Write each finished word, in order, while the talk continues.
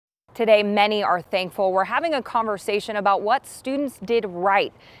Today, many are thankful we're having a conversation about what students did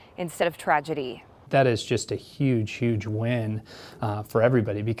right instead of tragedy. That is just a huge, huge win for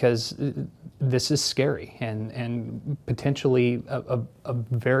everybody, because this is scary and potentially a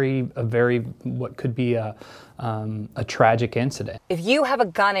very what could be a tragic incident. If you have a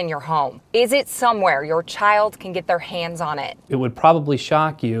gun in your home, is it somewhere your child can get their hands on it? It would probably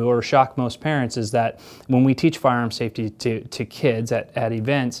shock you, or shock most parents, is that when we teach firearm safety to kids at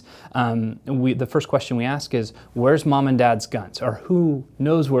events, the first question we ask is, where's mom and dad's guns? Or who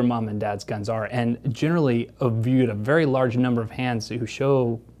knows where mom and dad's guns are? And generally viewed a very large number of hands who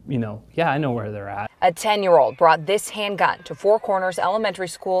show, yeah, I know where they're at. A 10-year-old brought this handgun to Four Corners Elementary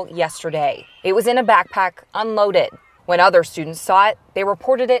School yesterday. It was in a backpack, unloaded. When other students saw it, they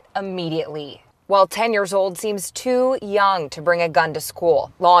reported it immediately. While 10 years old seems too young to bring a gun to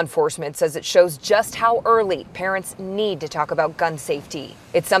school, law enforcement says it shows just how early parents need to talk about gun safety.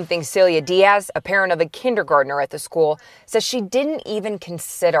 It's something Celia Diaz, a parent of a kindergartner at the school, says she didn't even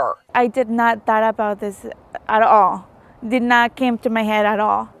consider. I did not thought about this at all. Did not came to my head at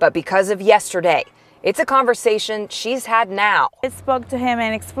all. But because of yesterday, it's a conversation she's had now. I spoke to him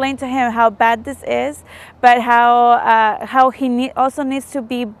and explained to him how bad this is, but how he also needs to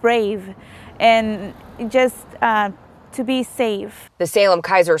be brave and just to be safe. The Salem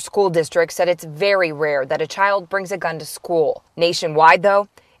Kaiser School District said it's very rare that a child brings a gun to school. Nationwide, though,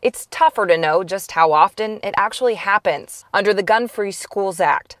 it's tougher to know just how often it actually happens. Under the Gun-Free Schools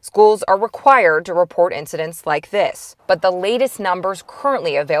Act, schools are required to report incidents like this. But the latest numbers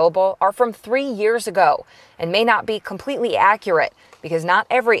currently available are from 3 years ago and may not be completely accurate because not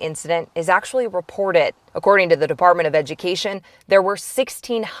every incident is actually reported. According to the Department of Education, there were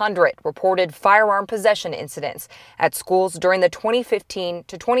 1,600 reported firearm possession incidents at schools during the 2015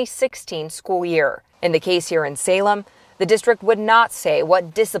 to 2016 school year. In the case here in Salem, the district would not say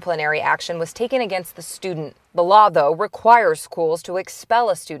what disciplinary action was taken against the student. The law, though, requires schools to expel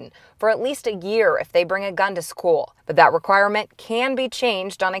a student for at least a year if they bring a gun to school. But that requirement can be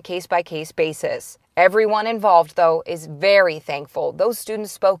changed on a case-by-case basis. Everyone involved, though, is very thankful those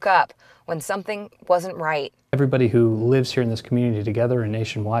students spoke up when something wasn't right. Everybody who lives here in this community together and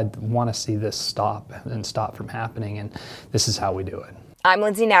nationwide want to see this stop from happening, and this is how we do it. I'm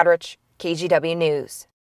Lindsay Nadrich, KGW News.